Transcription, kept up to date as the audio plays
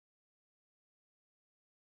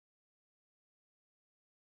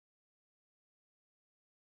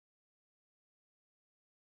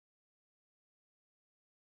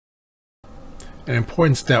An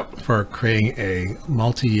important step for creating a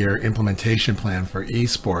multi-year implementation plan for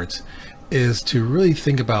esports is to really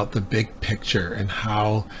think about the big picture and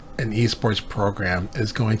how an esports program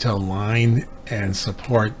is going to align and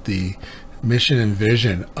support the mission and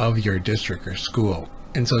vision of your district or school.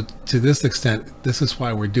 And so to this extent, this is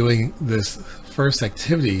why we're doing this first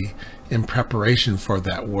activity in preparation for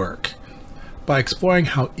that work. By exploring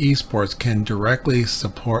how esports can directly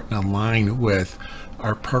support and align with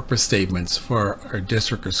our purpose statements for our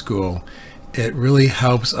district or school, it really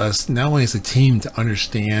helps us not only as a team to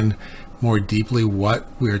understand more deeply what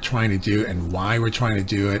we're trying to do and why we're trying to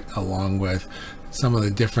do it, along with some of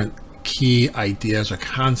the different key ideas or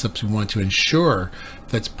concepts we want to ensure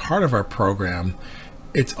that's part of our program.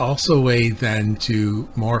 It's also a way then to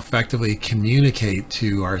more effectively communicate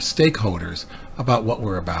to our stakeholders about what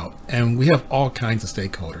we're about. And we have all kinds of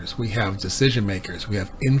stakeholders. We have decision makers, we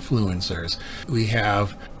have influencers, we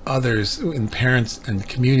have others and parents and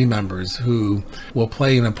community members who will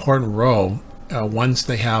play an important role once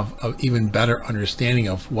they have an even better understanding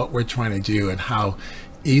of what we're trying to do and how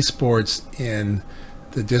esports in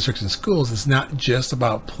the districts and schools is not just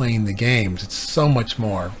about playing the games. It's so much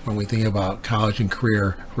more when we think about college and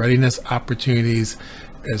career readiness opportunities,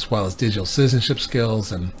 as well as digital citizenship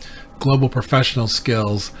skills and global professional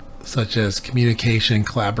skills such as communication,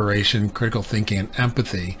 collaboration, critical thinking, and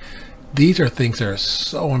empathy. These are things that are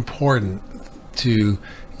so important to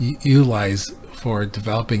utilize for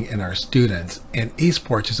developing in our students. And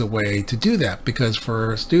esports is a way to do that, because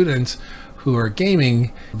for students who are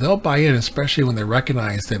gaming, they'll buy in, especially when they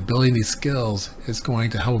recognize that building these skills is going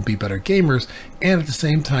to help them be better gamers, and at the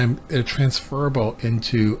same time they're transferable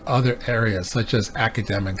into other areas such as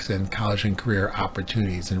academics and college and career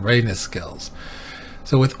opportunities and readiness skills.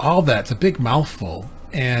 So with all that, it's a big mouthful,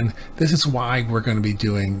 and this is why we're going to be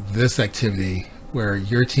doing this activity where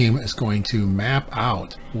your team is going to map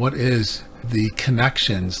out what is the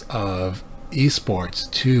connections of esports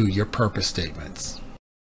to your purpose statements.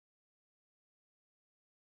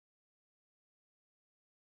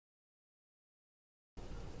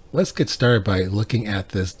 Let's get started by looking at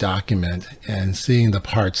this document and seeing the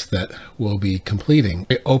parts that we'll be completing.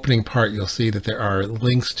 The opening part, you'll see that there are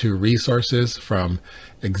links to resources from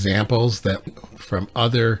examples that from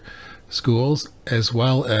other schools, as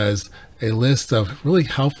well as a list of really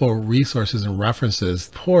helpful resources and references,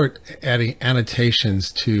 support adding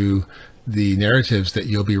annotations to the narratives that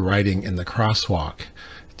you'll be writing in the crosswalk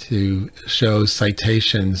to show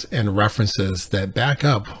citations and references that back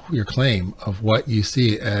up your claim of what you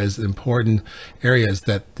see as important areas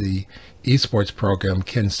that the esports program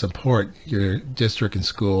can support your district and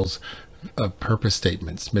schools purpose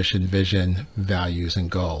statements, mission, vision, values, and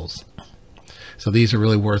goals. So these are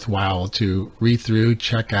really worthwhile to read through,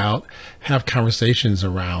 check out, have conversations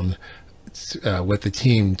around with the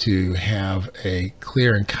team to have a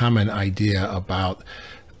clear and common idea about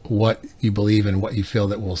what you believe and what you feel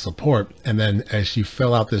that will support. And then as you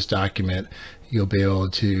fill out this document, you'll be able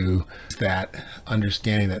to that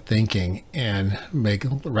understanding, that thinking, and make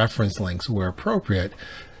reference links where appropriate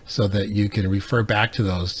so that you can refer back to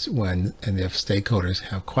those when and if stakeholders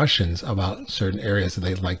have questions about certain areas that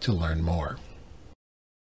they'd like to learn more.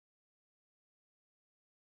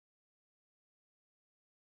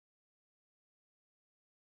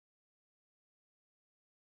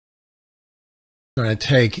 You're going to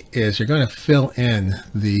take is you're going to fill in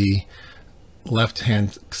the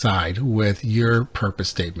left-hand side with your purpose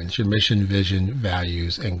statements, your mission, vision,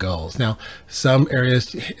 values, and goals. Now, some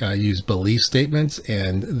areas use belief statements,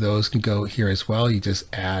 and those can go here as well. You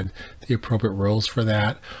just add the appropriate rules for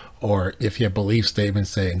that. Or if you have belief statements,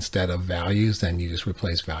 say instead of values, then you just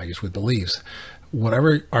replace values with beliefs.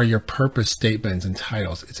 Whatever are your purpose statements and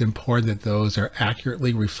titles, it's important that those are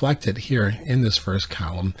accurately reflected here in this first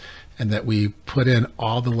column, and that we put in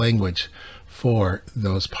all the language for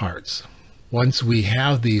those parts. Once we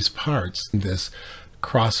have these parts, this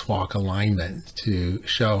crosswalk alignment to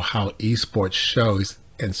show how esports shows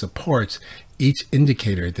and supports each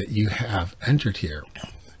indicator that you have entered here.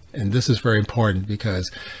 And this is very important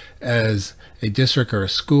because as a district or a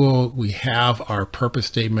school, we have our purpose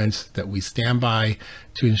statements that we stand by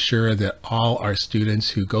to ensure that all our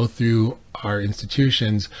students who go through our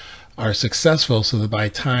institutions are successful, so that by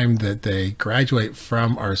the time that they graduate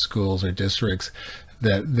from our schools or districts,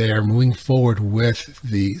 that they are moving forward with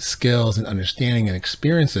the skills and understanding and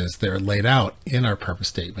experiences that are laid out in our purpose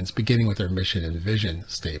statements, beginning with our mission and vision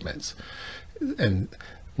statements. And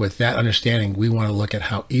with that understanding, we want to look at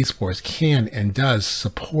how esports can and does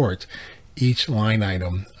support each line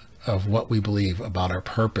item of what we believe about our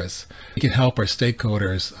purpose. We can help our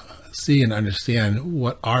stakeholders see and understand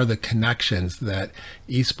what are the connections that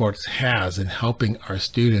esports has in helping our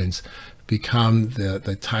students become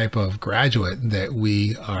the type of graduate that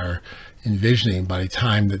we are envisioning by the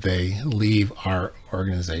time that they leave our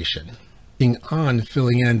organization. On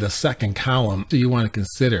filling in the second column, do you want to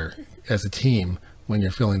consider as a team when you're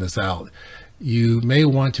filling this out? You may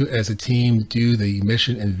want to, as a team, do the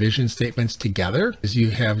mission and vision statements together, as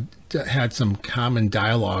you have had some common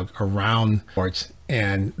dialogue around sports,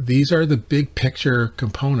 and these are the big picture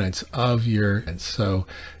components of your. And so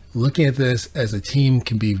looking at this as a team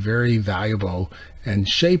can be very valuable and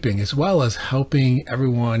shaping, as well as helping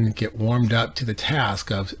everyone get warmed up to the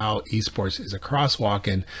task of how esports is a crosswalk,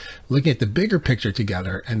 and looking at the bigger picture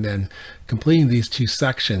together, and then completing these two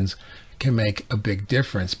sections can make a big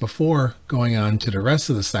difference before going on to the rest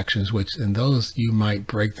of the sections, which in those you might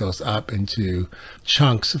break those up into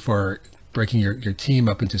chunks for breaking your team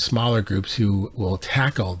up into smaller groups who will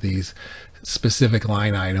tackle these specific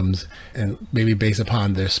line items, and maybe based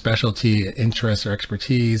upon their specialty, interest, or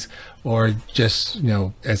expertise, or just,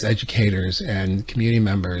 as educators and community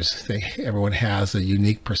members, everyone has a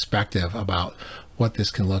unique perspective about what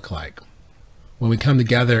this can look like. When we come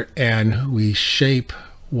together and we shape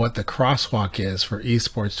what the crosswalk is for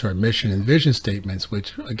esports to our mission and vision statements,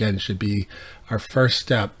 which again should be our first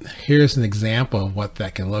step, here's an example of what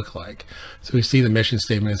that can look like. So we see the mission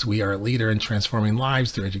statement as: we are a leader in transforming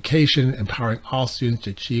lives through education, empowering all students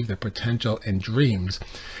to achieve their potential and dreams.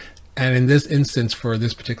 And in this instance, for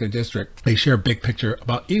this particular district, they share a big picture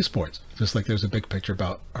about esports, just like there's a big picture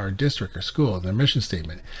about our district or school in their mission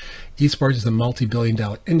statement. Esports is a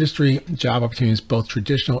multi-billion-dollar industry. Job opportunities, both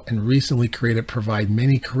traditional and recently created, provide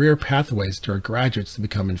many career pathways to our graduates to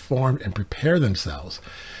become informed and prepare themselves.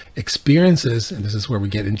 Experiences, and this is where we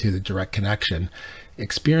get into the direct connection,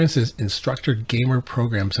 experiences in structured gamer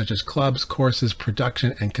programs such as clubs, courses,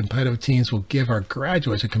 production, and competitive teams will give our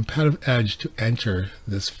graduates a competitive edge to enter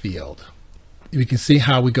this field. We can see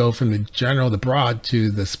how we go from the general, the broad, to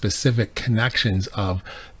the specific connections of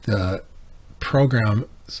the program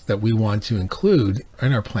that we want to include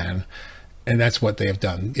in our plan. And that's what they have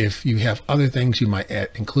done. If you have other things, you might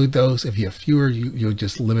include those. If you have fewer, you'll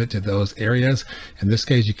just limit to those areas. In this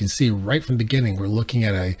case, you can see right from the beginning, we're looking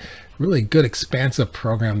at a really good expansive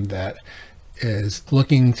program that is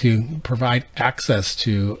looking to provide access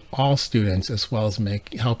to all students, as well as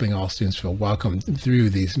helping all students feel welcome through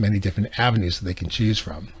these many different avenues that they can choose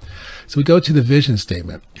from. So we go to the vision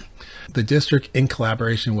statement. The district, in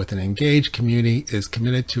collaboration with an engaged community, is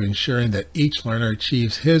committed to ensuring that each learner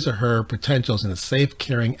achieves his or her potentials in a safe,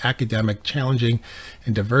 caring, academic, challenging,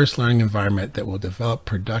 and diverse learning environment that will develop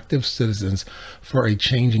productive citizens for a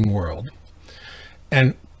changing world.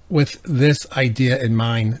 And with this idea in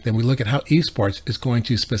mind, then we look at how esports is going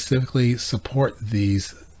to specifically support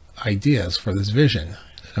these ideas for this vision.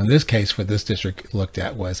 So in this case, for this district looked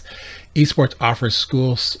at was esports offers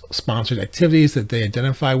school-sponsored activities that they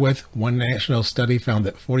identify with. One national study found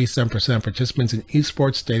that 47% of participants in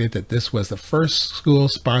esports stated that this was the first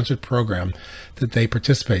school-sponsored program that they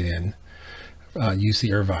participated in,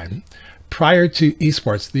 UC Irvine. Prior to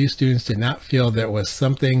esports, these students did not feel there was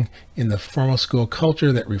something in the formal school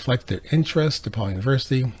culture that reflected their interest. DePaul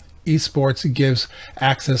University. Esports gives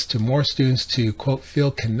access to more students to, quote,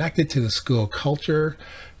 feel connected to the school culture,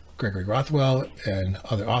 Gregory Rothwell and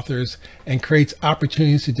other authors, and creates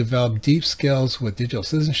opportunities to develop deep skills with digital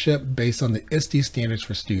citizenship based on the ISTE standards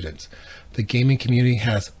for students. The gaming community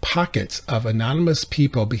has pockets of anonymous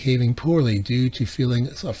people behaving poorly due to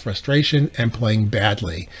feelings of frustration and playing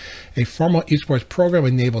badly. A formal esports program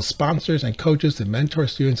enables sponsors and coaches to mentor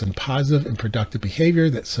students in positive and productive behavior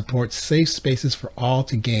that supports safe spaces for all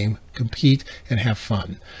to game, compete, and have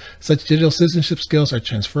fun. Such digital citizenship skills are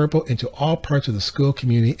transferable into all parts of the school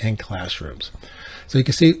community and classrooms. So you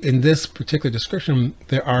can see in this particular description,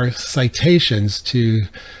 there are citations to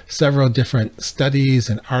several different studies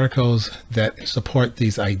and articles that support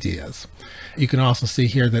these ideas. You can also see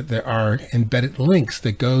here that there are embedded links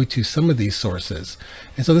that go to some of these sources.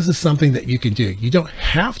 And so this is something that you can do. You don't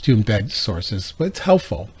have to embed sources, but it's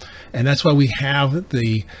helpful. And that's why we have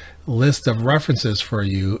the list of references for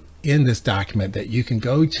you in this document that you can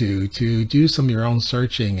go to do some of your own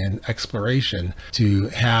searching and exploration, to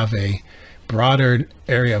have a broader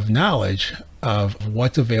area of knowledge of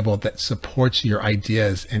what's available that supports your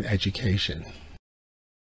ideas in education.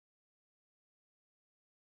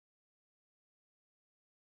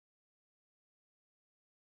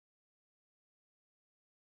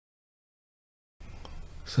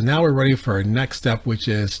 So now we're ready for our next step, which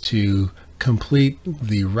is to complete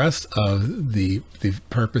the rest of the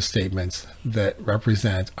purpose statements that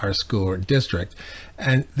represent our school or district.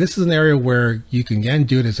 And this is an area where you can again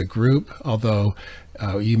do it as a group, although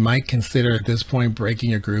you might consider at this point breaking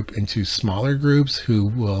your group into smaller groups who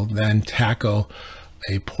will then tackle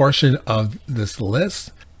a portion of this list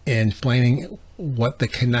and explaining what the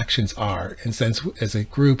connections are. And since as a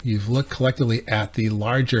group you've looked collectively at the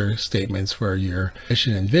larger statements where your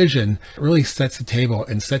mission and vision really sets the table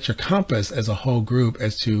and sets your compass as a whole group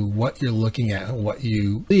as to what you're looking at and what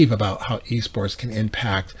you believe about how esports can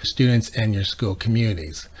impact students and your school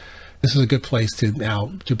communities. This is a good place to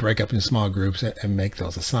now to break up into small groups and make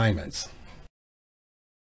those assignments.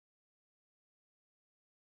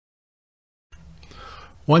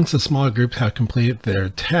 Once the smaller groups have completed their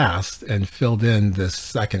tasks and filled in this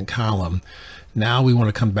second column, now we want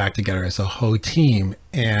to come back together as a whole team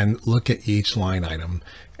and look at each line item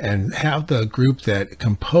and have the group that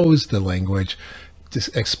composed the language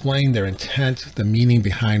just explain their intent, the meaning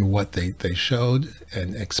behind what they showed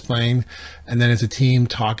and explain. And then as a team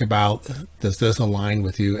talk about, does this align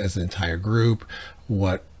with you as an entire group?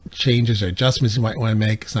 What changes or adjustments you might want to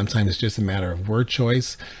make. Sometimes it's just a matter of word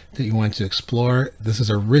choice that you want to explore. This is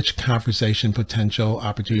a rich conversation potential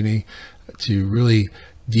opportunity to really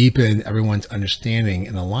deepen everyone's understanding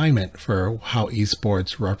and alignment for how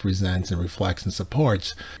esports represents and reflects and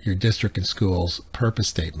supports your district and school's purpose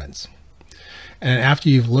statements. And after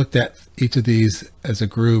you've looked at each of these as a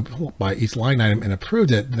group by each line item and approved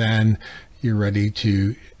it, then you're ready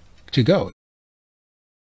to go.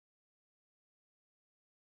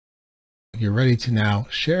 You're ready to now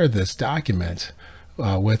share this document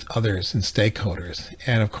with others and stakeholders.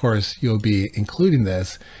 And of course, you'll be including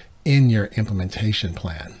this in your implementation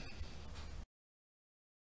plan.